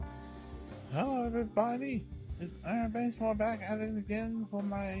Hello, everybody. It's Iron Baseball back at it again for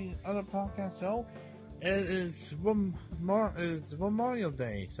my other podcast show. It's Memorial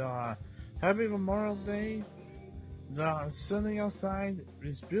Day, so happy Memorial Day. The sunny outside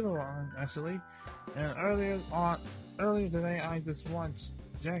is beautiful, actually. And earlier today, I just watched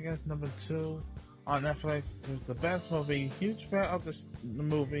Jackass #2 on Netflix. It's the best movie. Huge fan of the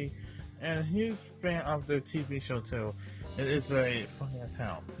movie, and a huge fan of the TV show too. It is a funny as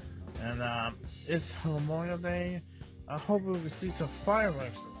hell. And it's Memorial Day. I hope we can see some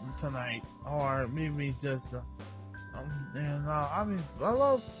fireworks tonight, or maybe just. I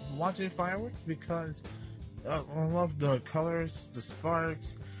love watching fireworks because I love the colors, the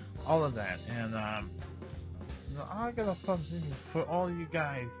sparks, all of that. And so I got a fun thing for all you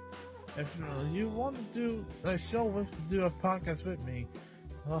guys. If you want to do a show do a podcast with me,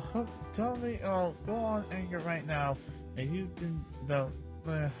 tell me. Go on Anchor right now, and you can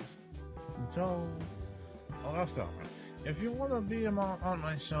so, that's all. If you want to be on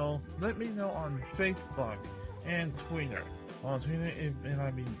my show, let me know on Facebook and Twitter. On Twitter, it'd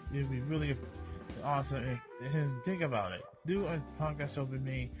be really awesome. Think about it. Do a podcast show with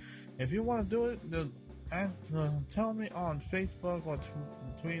me. If you want to do it, tell me on Facebook or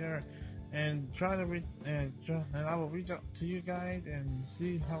Twitter, and try to and I will reach out to you guys and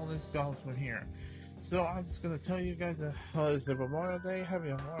see how this goes from here. So I'm just gonna tell you guys that it's a Memorial Day. Happy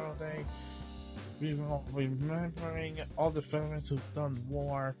Memorial Day. Remembering all the veterans who've done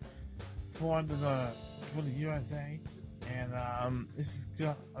war for the USA, and this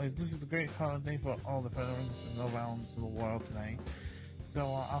is a great holiday for all the veterans around the world today.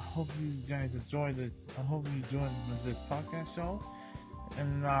 So I hope you guys enjoy this. I hope you enjoy this podcast show,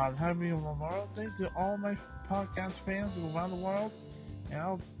 and happy Memorial Day to all my podcast fans around the world. And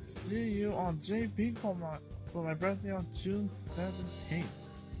I'll see you on JP for my birthday on June 17th.